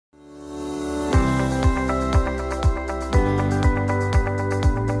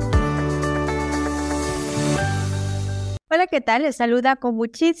Hola, ¿qué tal? Les saluda con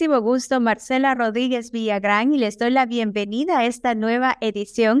muchísimo gusto Marcela Rodríguez Villagrán y les doy la bienvenida a esta nueva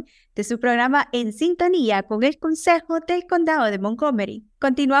edición de su programa En Sintonía con el Consejo del Condado de Montgomery.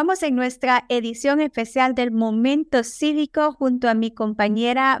 Continuamos en nuestra edición especial del Momento Cívico junto a mi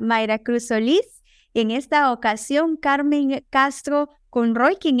compañera Mayra Cruz Solís y en esta ocasión Carmen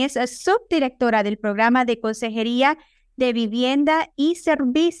Castro-Conroy, quien es subdirectora del programa de Consejería de Vivienda y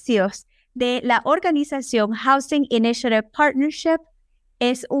Servicios de la organización Housing Initiative Partnership.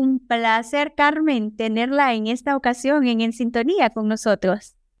 Es un placer, Carmen, tenerla en esta ocasión en Sintonía con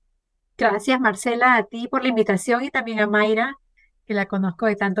nosotros. Gracias, Marcela, a ti por la invitación y también a Mayra, que la conozco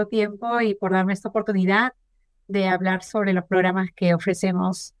de tanto tiempo y por darme esta oportunidad de hablar sobre los programas que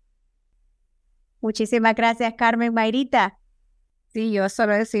ofrecemos. Muchísimas gracias, Carmen. Mayrita. Sí, yo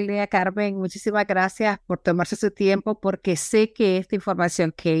solo decirle a Carmen, muchísimas gracias por tomarse su tiempo, porque sé que esta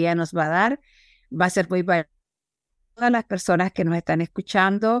información que ella nos va a dar va a ser muy valiosa para todas las personas que nos están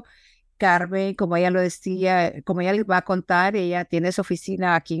escuchando. Carmen, como ella lo decía, como ella les va a contar, ella tiene su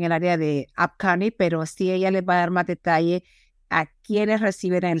oficina aquí en el área de App County, pero sí ella les va a dar más detalle a quienes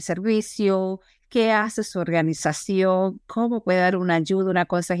reciben el servicio, qué hace su organización, cómo puede dar una ayuda, una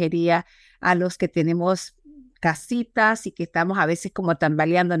consejería a los que tenemos casitas y que estamos a veces como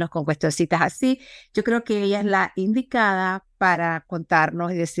tambaleándonos con cuestioncitas así. Yo creo que ella es la indicada para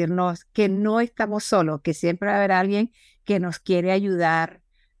contarnos y decirnos que no estamos solos, que siempre va a haber alguien que nos quiere ayudar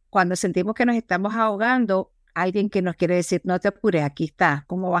cuando sentimos que nos estamos ahogando, alguien que nos quiere decir, no te apures, aquí está,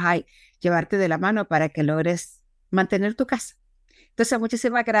 ¿cómo vas a llevarte de la mano para que logres mantener tu casa? Entonces,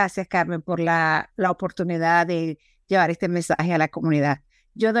 muchísimas gracias, Carmen, por la oportunidad de llevar este mensaje a la comunidad.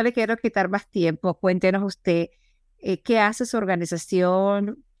 Yo no le quiero quitar más tiempo. Cuéntenos usted qué hace su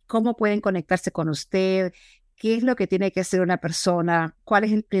organización, cómo pueden conectarse con usted, qué es lo que tiene que hacer una persona, cuál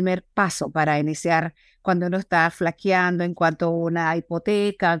es el primer paso para iniciar cuando uno está flaqueando en cuanto a una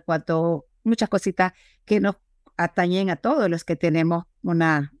hipoteca, en cuanto a muchas cositas que nos atañen a todos los que tenemos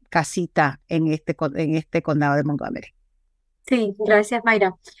una casita en este condado de Montgomery. Sí, gracias,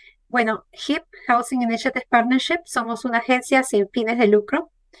 Mayra. Bueno, HIP, Housing Initiative Partnership, somos una agencia sin fines de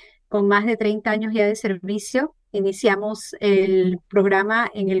lucro con más de 30 años ya de servicio. Iniciamos el programa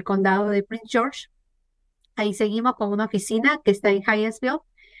en el condado de Prince George. Ahí seguimos con una oficina que está en Hyattsville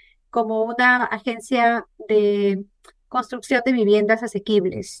como una agencia de construcción de viviendas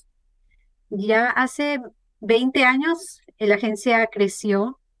asequibles. Ya hace 20 años la agencia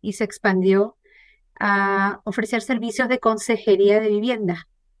creció y se expandió a ofrecer servicios de consejería de vivienda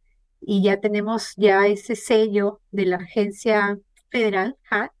y ya tenemos ya ese sello de la agencia federal,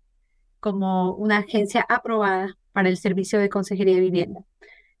 HUD, como una agencia aprobada para el servicio de consejería de vivienda.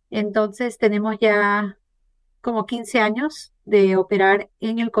 Entonces tenemos ya como 15 años de operar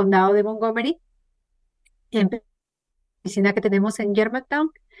en el condado de Montgomery, en la oficina que tenemos en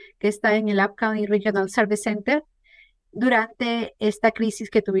Germantown, que está en el App County Regional Service Center, durante esta crisis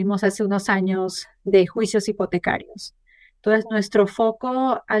que tuvimos hace unos años de juicios hipotecarios. Entonces, nuestro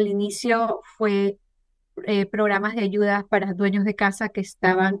foco al inicio fue programas de ayuda para dueños de casa que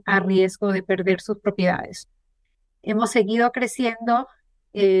estaban a riesgo de perder sus propiedades. Hemos seguido creciendo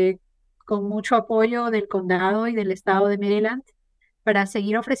eh, con mucho apoyo del condado y del estado de Maryland para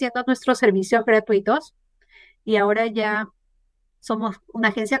seguir ofreciendo nuestros servicios gratuitos y ahora ya somos una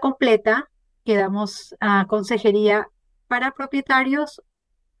agencia completa que damos consejería para propietarios,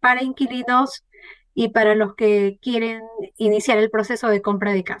 para inquilinos y para los que quieren iniciar el proceso de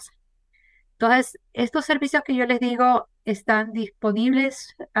compra de casa. Entonces, estos servicios que yo les digo están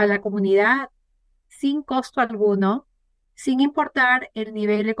disponibles a la comunidad sin costo alguno, sin importar el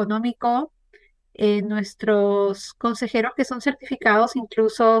nivel económico. Nuestros consejeros que son certificados,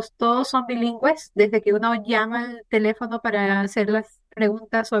 incluso todos son bilingües, desde que uno llama al teléfono para hacer las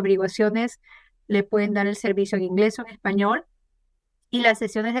preguntas o averiguaciones, le pueden dar el servicio en inglés o en español. Y las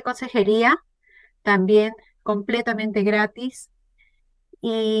sesiones de consejería también completamente gratis.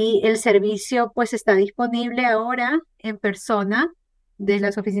 Y el servicio pues está disponible ahora en persona de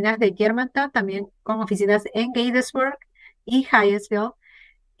las oficinas de Germantown, también con oficinas en Gatesburg y Hyattsville.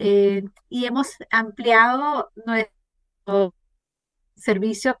 Y hemos ampliado nuestros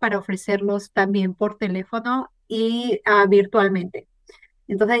servicios para ofrecerlos también por teléfono y virtualmente.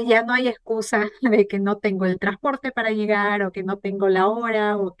 Entonces ya no hay excusa de que no tengo el transporte para llegar o que no tengo la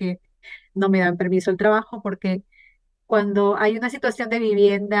hora o que no me dan permiso el trabajo, porque cuando hay una situación de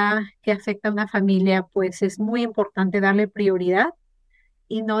vivienda que afecta a una familia, pues es muy importante darle prioridad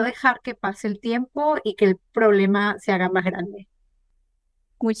y no dejar que pase el tiempo y que el problema se haga más grande.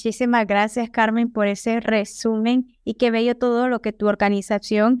 Muchísimas gracias, Carmen, por ese resumen y qué bello todo lo que tu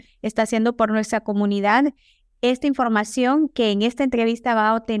organización está haciendo por nuestra comunidad. esta información que en esta entrevista va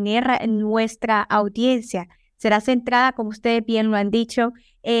a obtener nuestra audiencia será centrada, como ustedes bien lo han dicho,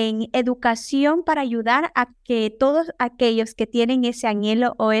 en educación para ayudar a que todos aquellos que tienen ese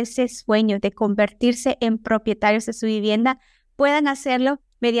anhelo o ese sueño de convertirse en propietarios de su vivienda puedan hacerlo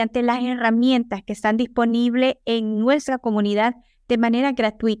mediante las herramientas que están disponibles en nuestra comunidad de manera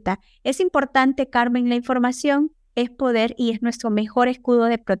gratuita. Es importante, Carmen, la información es poder y es nuestro mejor escudo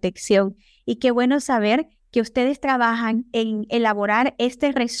de protección. Y qué bueno saber que ustedes trabajan en elaborar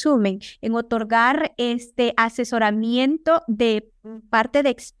este resumen, en otorgar este asesoramiento de parte de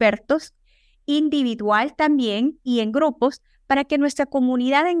expertos, individual también y en grupos, para que nuestra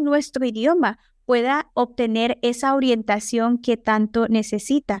comunidad en nuestro idioma pueda obtener esa orientación que tanto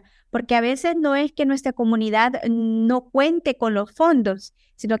necesita. Porque a veces no es que nuestra comunidad no cuente con los fondos,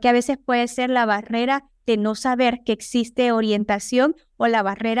 sino que a veces puede ser la barrera de no saber que existe orientación o la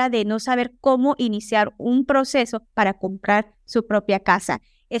barrera de no saber cómo iniciar un proceso para comprar su propia casa.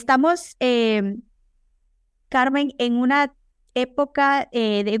 Estamos, Carmen, en una época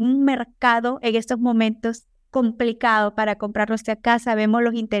de un mercado en estos momentos complicado para comprar nuestra casa. Vemos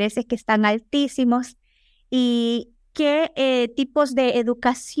los intereses que están altísimos. ¿Y qué tipos de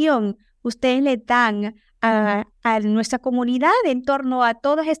educación ustedes le dan a nuestra comunidad en torno a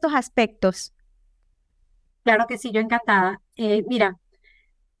todos estos aspectos? Claro que sí, yo encantada. Mira,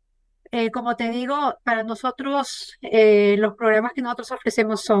 como te digo, para nosotros los programas que nosotros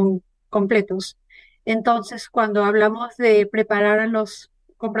ofrecemos son completos. Entonces, cuando hablamos de preparar a los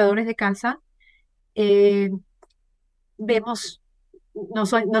compradores de casa, eh, vemos,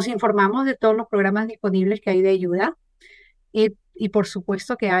 nos informamos de todos los programas disponibles que hay de ayuda y por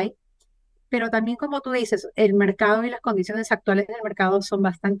supuesto que hay, pero también como tú dices, el mercado y las condiciones actuales del mercado son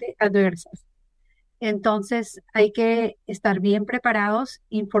bastante adversas. Entonces hay que estar bien preparados,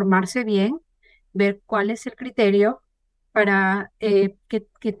 informarse bien, ver cuál es el criterio para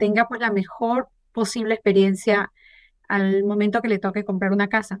que tenga pues la mejor posible experiencia al momento que le toque comprar una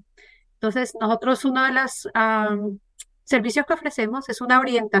casa. Entonces nosotros uno de los servicios que ofrecemos es una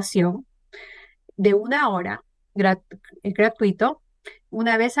orientación de 1 hora gratuito,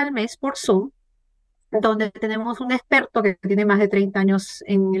 una vez al mes por Zoom, donde tenemos un experto que tiene más de 30 años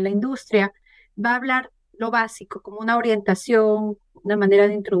en la industria. Va a hablar lo básico, como una orientación, una manera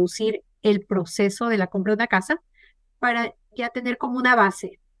de introducir el proceso de la compra de una casa para ya tener como una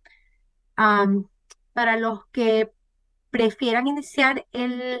base. Am, para los que prefieran iniciar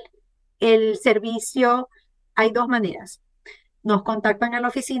el servicio, hay 2 maneras. Nos contactan a la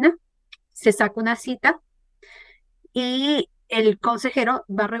oficina, se saca una cita y el consejero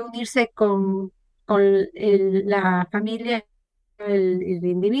va a reunirse con la familia, el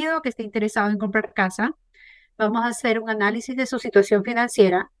individuo que esté interesado en comprar casa. Vamos a hacer un análisis de su situación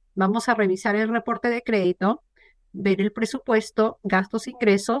financiera, vamos a revisar el reporte de crédito, ver el presupuesto, gastos,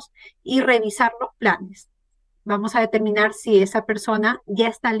 ingresos y revisar los planes. Vamos a determinar si esa persona ya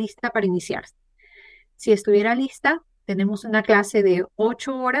está lista para iniciarse. Si estuviera lista, tenemos una clase de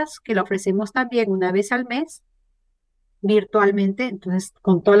 8 horas que la ofrecemos también una vez al mes, virtualmente, entonces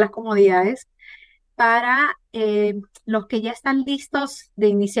con todas las comodidades, para los que ya están listos de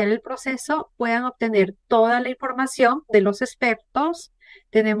iniciar el proceso puedan obtener toda la información de los expertos.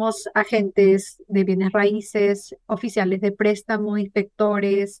 Tenemos agentes de bienes raíces, oficiales de préstamo,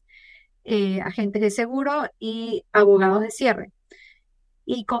 inspectores, agentes de seguro y abogados de cierre.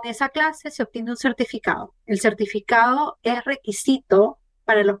 Y con esa clase se obtiene un certificado. El certificado es requisito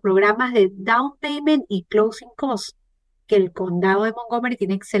para los programas de Down Payment y Closing Costs, que el condado de Montgomery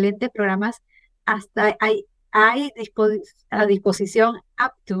tiene excelentes programas. Hasta hay a disposición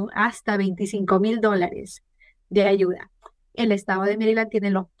up to hasta $25,000 de ayuda. El estado de Maryland tiene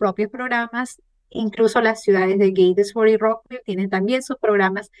los propios programas, incluso las ciudades de Gatesburg y Rockville tienen también sus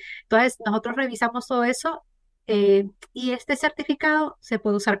programas. Entonces, nosotros revisamos todo eso y este certificado se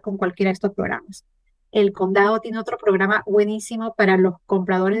puede usar con cualquiera de estos programas. El condado tiene otro programa buenísimo para los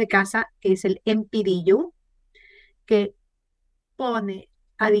compradores de casa, que es el MPDU, que pone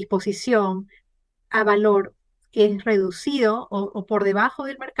a disposición a valor que es reducido o por debajo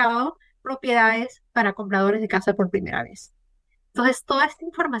del mercado, propiedades para compradores de casa por primera vez. Entonces, toda esta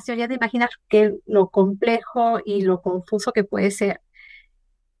información ya te imaginas que lo complejo y lo confuso que puede ser.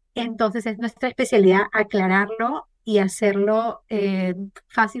 Entonces, es nuestra especialidad aclararlo y hacerlo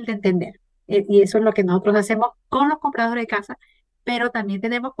fácil de entender. Y eso es lo que nosotros hacemos con los compradores de casa, pero también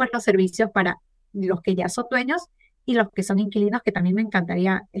tenemos pues los servicios para los que ya son dueños y los que son inquilinos, que también me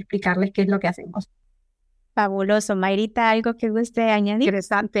encantaría explicarles qué es lo que hacemos. Fabuloso. Mayrita, ¿algo que guste añadir?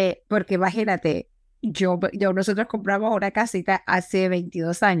 Interesante, porque imagínate, nosotros compramos una casita hace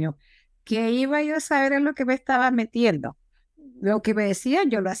 22 años ¿Qué iba yo a saber en lo que me estaba metiendo? Lo que me decían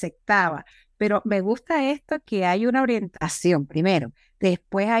yo lo aceptaba, pero me gusta esto que hay una orientación primero,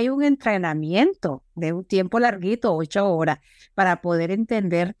 después hay un entrenamiento de un tiempo larguito, 8 horas, para poder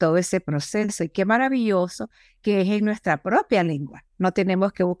entender todo ese proceso. Y qué maravilloso que es en nuestra propia lengua. No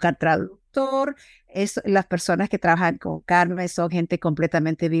tenemos que buscar traductor. Las personas que trabajan con Carmen son gente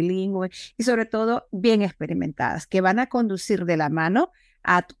completamente bilingüe y sobre todo bien experimentadas, que van a conducir de la mano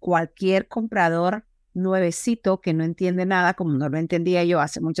a cualquier comprador nuevecito que no entiende nada, como no lo entendía yo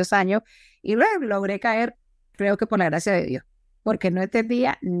hace muchos años, y luego logré caer, creo que por la gracia de Dios, porque no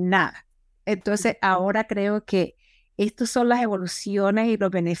entendía nada. Entonces, ahora creo que estas son las evoluciones y los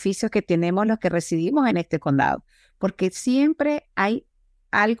beneficios que tenemos los que residimos en este condado, porque siempre hay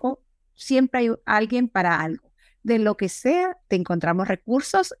algo, siempre hay alguien para algo. De lo que sea, te encontramos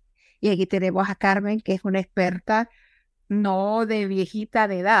recursos, y aquí tenemos a Carmen, que es una experta no de viejita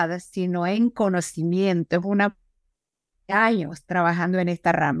de edad, sino en conocimiento. Es una años trabajando en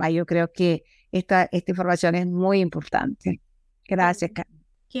esta rama. Yo creo que esta información es muy importante. Gracias, Carmen.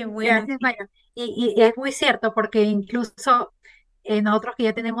 Qué bueno. Gracias, Mayra. Y es muy cierto, porque incluso nosotros que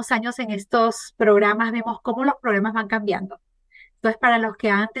ya tenemos años en estos programas, vemos cómo los programas van cambiando. Entonces, para los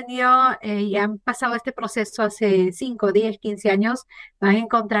que han tenido y han pasado este proceso hace 5, 10, 15 años, van a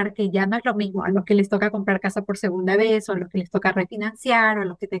encontrar que ya no es lo mismo a los que les toca comprar casa por segunda vez, o a los que les toca refinanciar, o a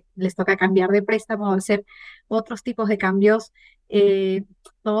los que les toca cambiar de préstamo, o hacer otros tipos de cambios.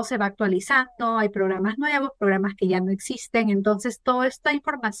 Todo se va actualizando, hay programas nuevos, programas que ya no existen. Entonces, toda esta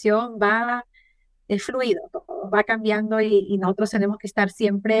información es fluido, todo va cambiando, y nosotros tenemos que estar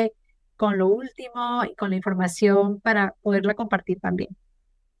siempre con lo último y con la información para poderla compartir también.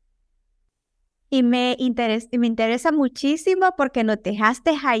 Y me interesa muchísimo porque nos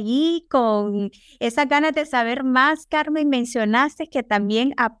dejaste allí con esas ganas de saber más, Carmen. Mencionaste que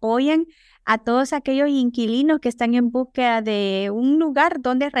también apoyan a todos aquellos inquilinos que están en búsqueda de un lugar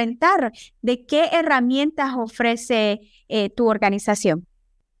donde rentar. ¿De qué herramientas ofrece tu organización?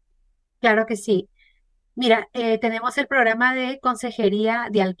 Claro que sí. Mira, tenemos el programa de consejería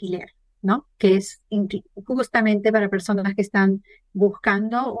de alquiler, ¿no? Que es justamente para personas que están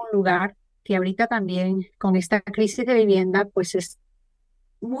buscando un lugar, que ahorita también con esta crisis de vivienda, pues es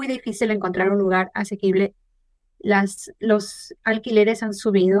muy difícil encontrar un lugar asequible. Los alquileres han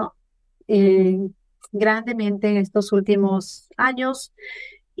subido eh, grandemente en estos últimos años,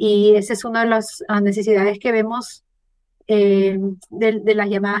 y esa es una de las necesidades que vemos de las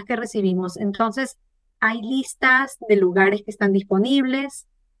llamadas que recibimos. Entonces, hay listas de lugares que están disponibles.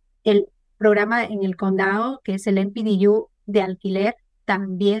 El programa en el condado, que es el MPDU de alquiler,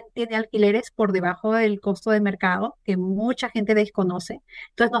 también tiene alquileres por debajo del costo de mercado, que mucha gente desconoce.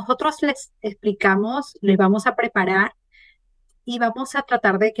 Entonces, nosotros les explicamos, les vamos a preparar y vamos a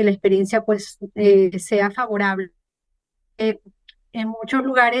tratar de que la experiencia pues sea favorable. Eh, en muchos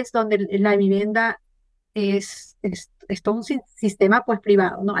lugares donde la vivienda es todo un sistema pues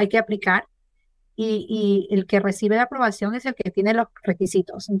privado, ¿no? Hay que aplicar, y el que recibe la aprobación es el que tiene los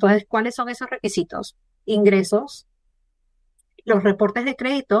requisitos. Entonces, ¿cuáles son esos requisitos? Ingresos, los reportes de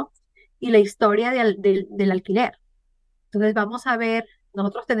crédito y la historia del alquiler. Entonces, vamos a ver,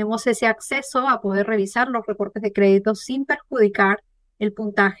 nosotros tenemos ese acceso a poder revisar los reportes de crédito sin perjudicar el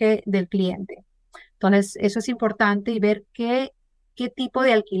puntaje del cliente. Entonces, eso es importante, y ver qué tipo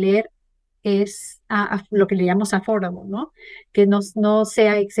de alquiler es lo que le llamamos affordable, ¿no? Que no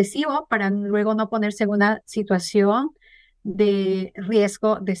sea excesivo para luego no ponerse en una situación de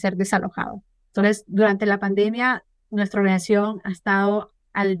riesgo de ser desalojado. Entonces, durante la pandemia, nuestra organización ha estado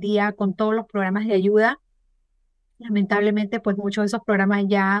al día con todos los programas de ayuda. Lamentablemente, pues muchos de esos programas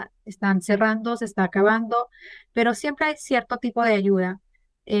ya están cerrando, se está acabando, pero siempre hay cierto tipo de ayuda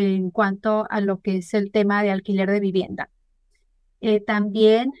en cuanto a lo que es el tema de alquiler de vivienda.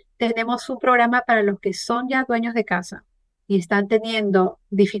 También tenemos un programa para los que son ya dueños de casa y están teniendo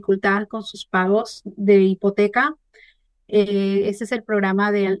dificultad con sus pagos de hipoteca. Ese es el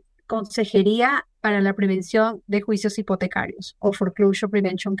programa de consejería para la prevención de juicios hipotecarios, o Foreclosure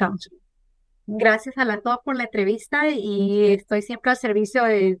Prevention Counseling. Gracias a las dos por la entrevista, y estoy siempre al servicio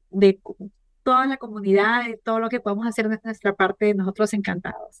de toda la comunidad, de todo lo que podemos hacer de nuestra parte, nosotros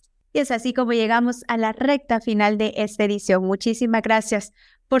encantados. Y es así como llegamos a la recta final de esta edición. Muchísimas gracias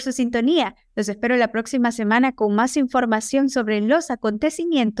por su sintonía. Los espero la próxima semana con más información sobre los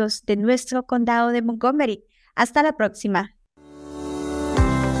acontecimientos de nuestro condado de Montgomery. Hasta la próxima.